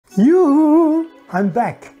Yoo-hoo! I'm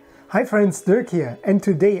back! Hi friends, Dirk here, and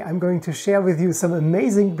today I'm going to share with you some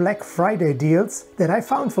amazing Black Friday deals that I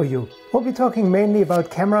found for you. We'll be talking mainly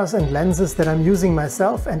about cameras and lenses that I'm using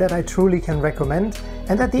myself and that I truly can recommend,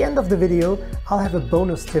 and at the end of the video I'll have a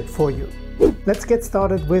bonus tip for you. Let's get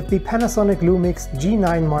started with the Panasonic Lumix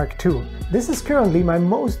G9 Mark II. This is currently my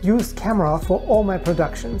most used camera for all my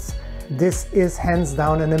productions. This is hands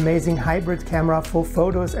down an amazing hybrid camera for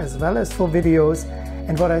photos as well as for videos.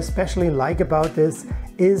 And what I especially like about this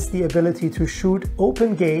is the ability to shoot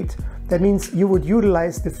open gate. That means you would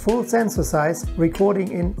utilize the full sensor size,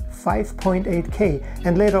 recording in 5.8K,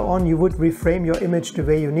 and later on you would reframe your image the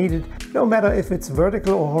way you need it. No matter if it's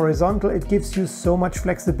vertical or horizontal, it gives you so much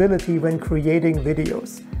flexibility when creating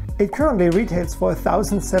videos. It currently retails for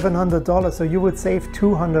 $1,700, so you would save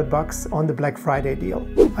 $200 on the Black Friday deal.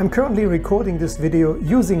 I'm currently recording this video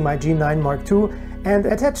using my G9 Mark II, and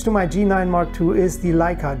attached to my G9 Mark II is the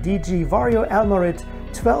Leica DG Vario Almarit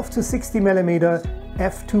 12 to 60mm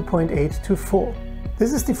f2.8-4.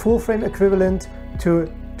 This is the full frame equivalent to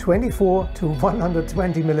 24 to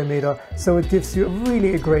 120mm, so it gives you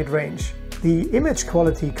really a great range. The image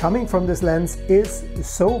quality coming from this lens is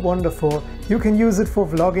so wonderful. You can use it for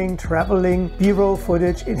vlogging, traveling, B-roll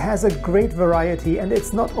footage. It has a great variety, and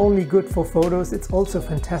it's not only good for photos, it's also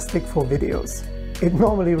fantastic for videos. It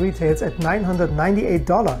normally retails at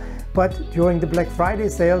 $998, but during the Black Friday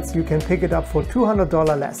sales you can pick it up for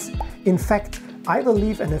 $200 less. In fact, I will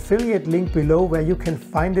leave an affiliate link below where you can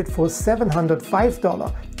find it for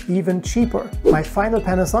 $705, even cheaper. My final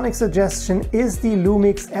Panasonic suggestion is the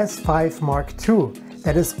Lumix S5 Mark II,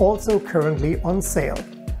 that is also currently on sale.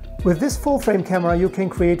 With this full frame camera you can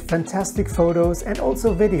create fantastic photos and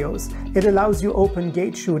also videos. It allows you open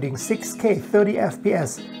gate shooting 6K 30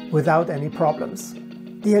 FPS without any problems.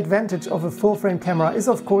 The advantage of a full frame camera is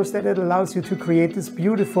of course that it allows you to create this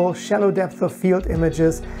beautiful shallow depth of field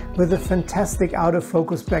images with a fantastic out of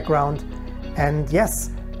focus background. And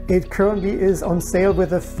yes, it currently is on sale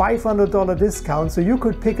with a $500 discount, so you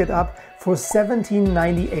could pick it up for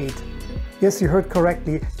 $1798. Yes, you heard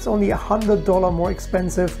correctly, it's only $100 more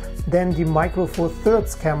expensive than the Micro Four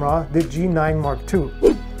Thirds camera, the G9 Mark II.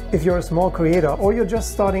 If you're a small creator or you're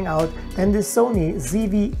just starting out, then the Sony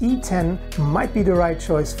ZV-E10 might be the right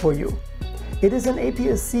choice for you. It is an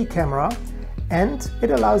APS-C camera and it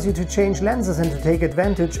allows you to change lenses and to take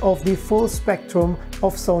advantage of the full spectrum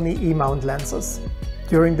of Sony E-mount lenses.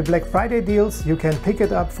 During the Black Friday deals, you can pick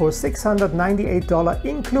it up for $698,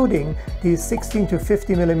 including the 16 to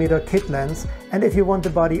 50mm kit lens, and if you want the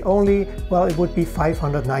body only, well, it would be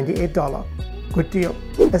 $598. Good deal.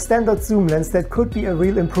 A standard zoom lens that could be a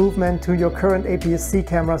real improvement to your current APS-C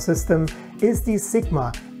camera system is the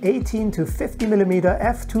Sigma 18 to 50mm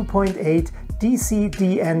f2.8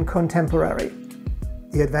 DC-DN Contemporary.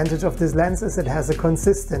 The advantage of this lens is it has a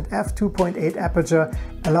consistent f2.8 aperture,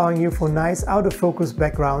 allowing you for nice out of focus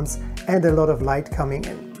backgrounds and a lot of light coming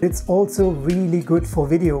in. It's also really good for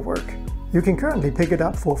video work. You can currently pick it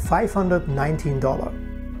up for $519.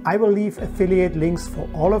 I will leave affiliate links for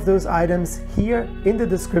all of those items here in the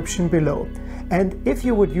description below. And if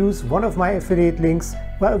you would use one of my affiliate links,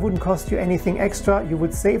 well, it wouldn't cost you anything extra, you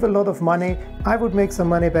would save a lot of money, I would make some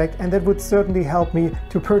money back, and that would certainly help me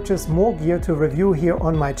to purchase more gear to review here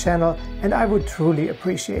on my channel, and I would truly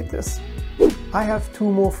appreciate this. I have two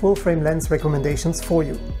more full frame lens recommendations for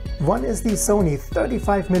you. One is the Sony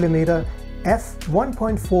 35mm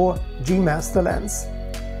f1.4 G Master lens.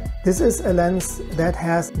 This is a lens that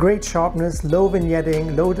has great sharpness, low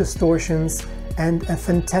vignetting, low distortions, and a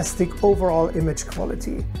fantastic overall image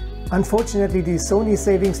quality. Unfortunately, the Sony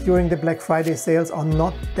savings during the Black Friday sales are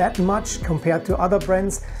not that much compared to other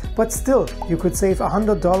brands, but still, you could save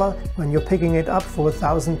 $100 when you're picking it up for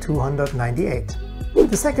 $1,298.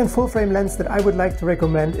 The second full frame lens that I would like to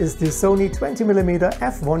recommend is the Sony 20mm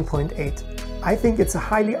f1.8. I think it's a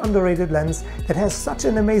highly underrated lens that has such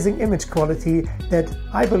an amazing image quality that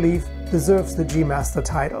I believe deserves the G Master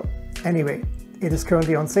title. Anyway, it is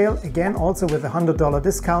currently on sale, again also with a $100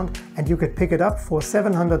 discount, and you could pick it up for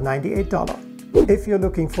 $798. If you're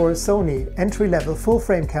looking for a Sony entry-level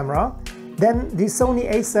full-frame camera, then the Sony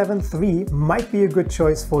a7 III might be a good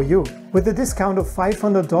choice for you. With a discount of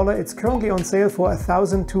 $500, it's currently on sale for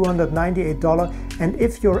 $1,298, and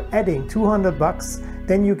if you're adding $200,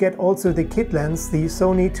 then you get also the kit lens, the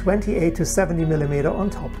Sony 28 to 70mm on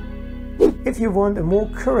top. If you want a more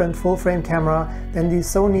current full-frame camera, then the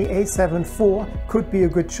Sony a7 IV could be a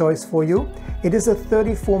good choice for you. It is a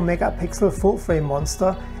 34 megapixel full-frame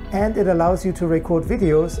monster, and it allows you to record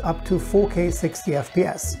videos up to 4K 60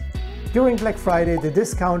 FPS. During Black Friday, the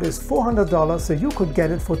discount is $400, so you could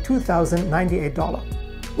get it for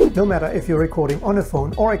 $2,098. No matter if you're recording on a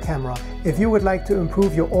phone or a camera, if you would like to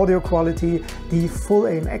improve your audio quality, the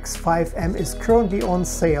Full-Aim X5M is currently on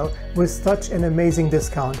sale with such an amazing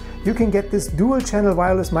discount. You can get this dual channel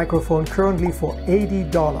wireless microphone currently for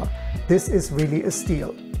 $80. This is really a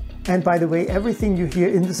steal. And by the way, everything you hear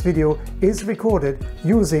in this video is recorded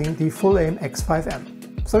using the Full-Aim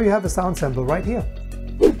X5M. So you have a sound sample right here.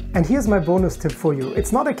 And here's my bonus tip for you.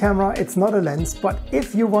 It's not a camera, it's not a lens, but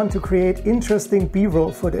if you want to create interesting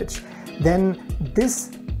B-roll footage, then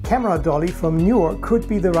this camera dolly from Neewer could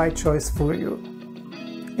be the right choice for you.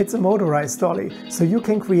 It's a motorized dolly, so you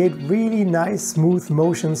can create really nice smooth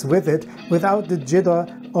motions with it without the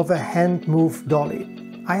jitter of a hand-moved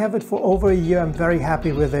dolly. I have it for over a year, I'm very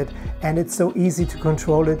happy with it, and it's so easy to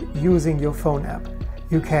control it using your phone app.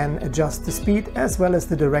 You can adjust the speed as well as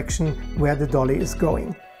the direction where the dolly is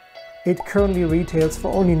going. It currently retails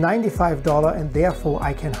for only $95 and therefore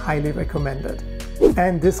I can highly recommend it.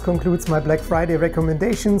 And this concludes my Black Friday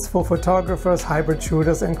recommendations for photographers, hybrid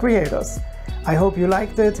shooters and creators. I hope you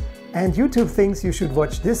liked it and YouTube thinks you should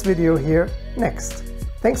watch this video here next.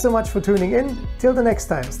 Thanks so much for tuning in. Till the next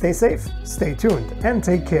time, stay safe, stay tuned and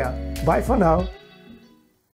take care. Bye for now.